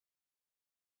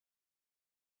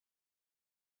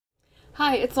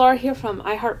Hi, it's Laura here from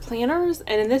iHeart Planners,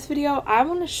 and in this video I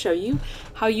want to show you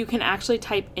how you can actually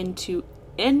type into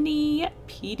any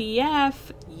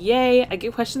PDF. Yay! I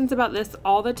get questions about this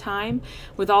all the time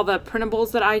with all the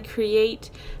printables that I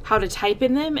create, how to type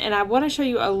in them, and I want to show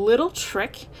you a little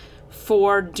trick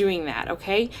for doing that,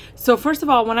 okay? So first of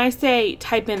all, when I say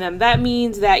type in them, that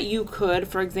means that you could,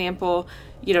 for example,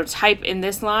 type in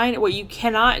this line. What you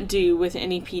cannot do with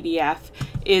any PDF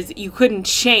is you couldn't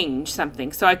change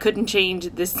something. So I couldn't change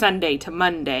this Sunday to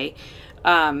Monday.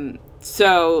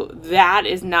 So that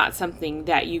is not something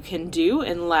that you can do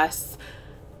unless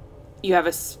you have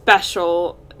a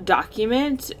special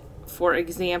document. For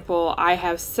example, I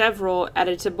have several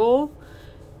editable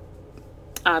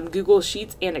Google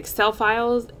Sheets and Excel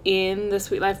files in the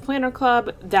Sweet Life Planner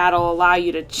Club that'll allow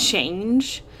you to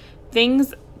change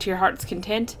things to your heart's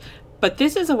content. But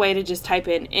this is a way to just type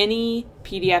in any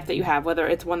PDF that you have, whether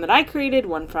it's one that I created,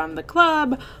 one from the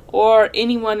club, or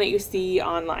any one that you see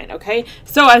online, okay?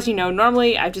 So as you know,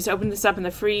 normally I've just opened this up in the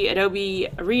free Adobe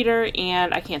Reader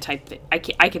and I can't type it.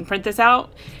 I can print this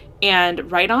out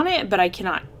and write on it, but I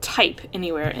cannot type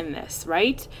anywhere in this,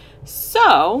 right?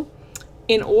 So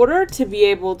in order to be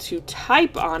able to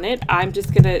type on it, I'm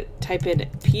just gonna type in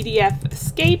PDF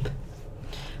Escape.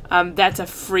 That's a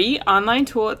free online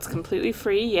tool. It's completely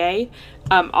free. Yay.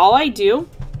 All I do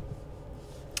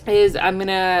is I'm going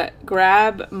to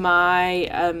grab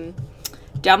my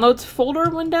downloads folder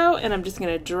window and I'm just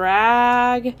going to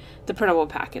drag the printable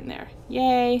pack in there.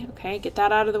 Yay. Okay, get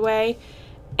that out of the way.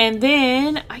 And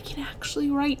then I can actually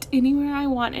write anywhere I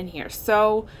want in here.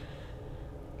 So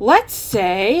let's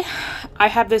say I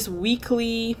have this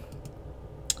weekly,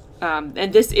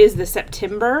 and this is the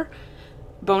September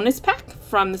bonus pack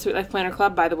from the Sweet Life Planner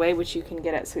Club, by the way, which you can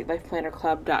get at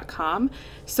sweetlifeplannerclub.com.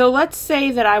 So let's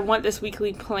say that I want this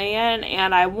weekly plan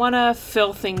and I want to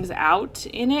fill things out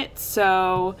in it.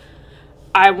 So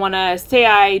I want to say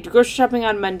I do grocery shopping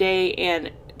on Monday and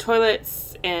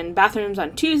toilets and bathrooms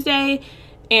on Tuesday,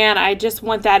 and I just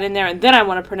want that in there, and then I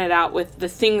want to print it out with the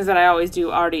things that I always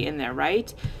do already in there,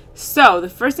 right? So the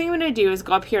first thing I'm going to do is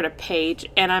go up here to page,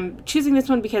 and I'm choosing this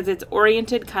one because it's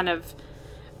oriented kind of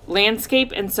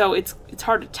landscape, and so it's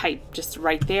hard to type just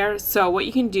right there. So what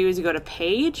you can do is you go to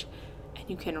page and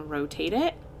you can rotate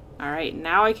it. All right,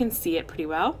 now I can see it pretty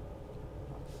well.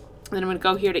 Then I'm going to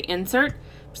go here to insert.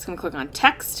 I'm just going to click on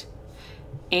text,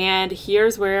 and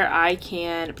here's where I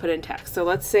can put in text. So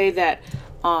let's say that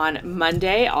on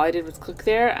Monday all I did was click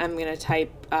there. I'm going to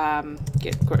type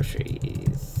get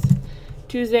groceries.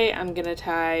 Tuesday I'm going to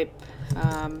type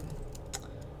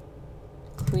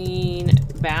clean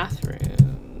bathroom.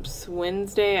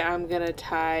 Wednesday, I'm going to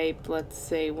type, let's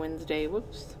say Wednesday,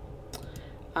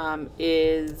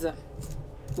 is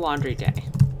laundry day.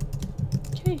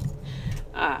 Okay.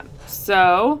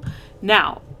 So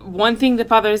now, one thing that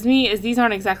bothers me is these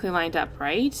aren't exactly lined up,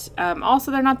 right? Also,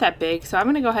 they're not that big, so I'm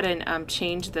going to go ahead and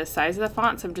change the size of the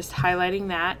font. So I'm just highlighting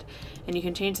that, and you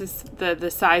can change the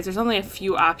size. There's only a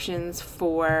few options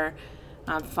for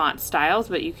font styles,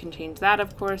 but you can change that,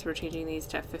 of course. We're changing these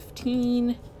to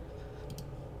 15.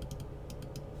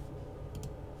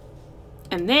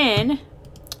 And then,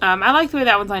 I like the way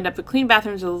that one's lined up. The clean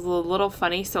bathrooms is a little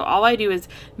funny, so all I do is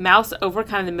mouse over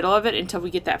kind of the middle of it until we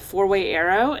get that four-way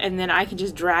arrow, and then I can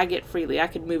just drag it freely. I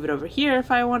could move it over here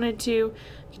if I wanted to.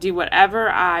 I could do whatever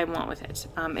I want with it.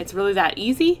 It's really that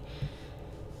easy.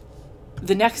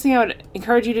 The next thing I would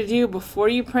encourage you to do before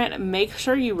you print, make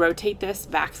sure you rotate this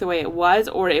back the way it was,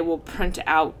 or it will print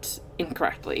out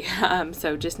incorrectly.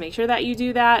 So just make sure that you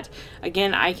do that.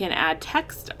 Again, I can add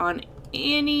text on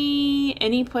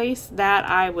any place that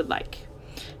I would like.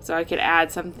 So I could add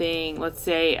something, let's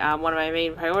say one of my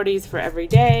main priorities for every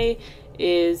day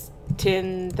is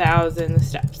 10,000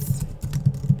 steps.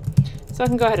 So I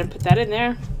can go ahead and put that in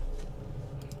there.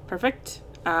 Perfect.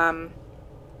 And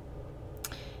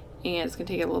it's going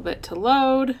to take a little bit to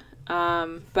load.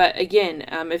 But again,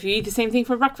 if you eat the same thing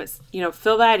for breakfast,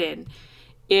 fill that in.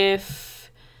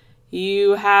 If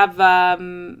you have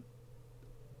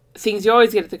things you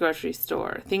always get at the grocery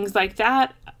store, things like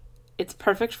that, it's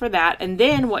perfect for that. And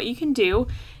then what you can do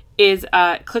is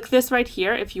click this right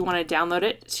here if you want to download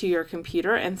it to your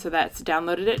computer, and so that's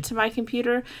downloaded it to my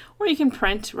computer, or you can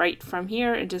print right from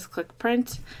here and just click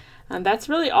print. And that's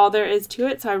really all there is to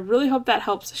it. So I really hope that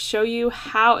helps show you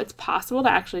how it's possible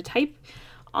to actually type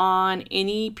on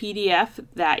any PDF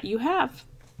that you have.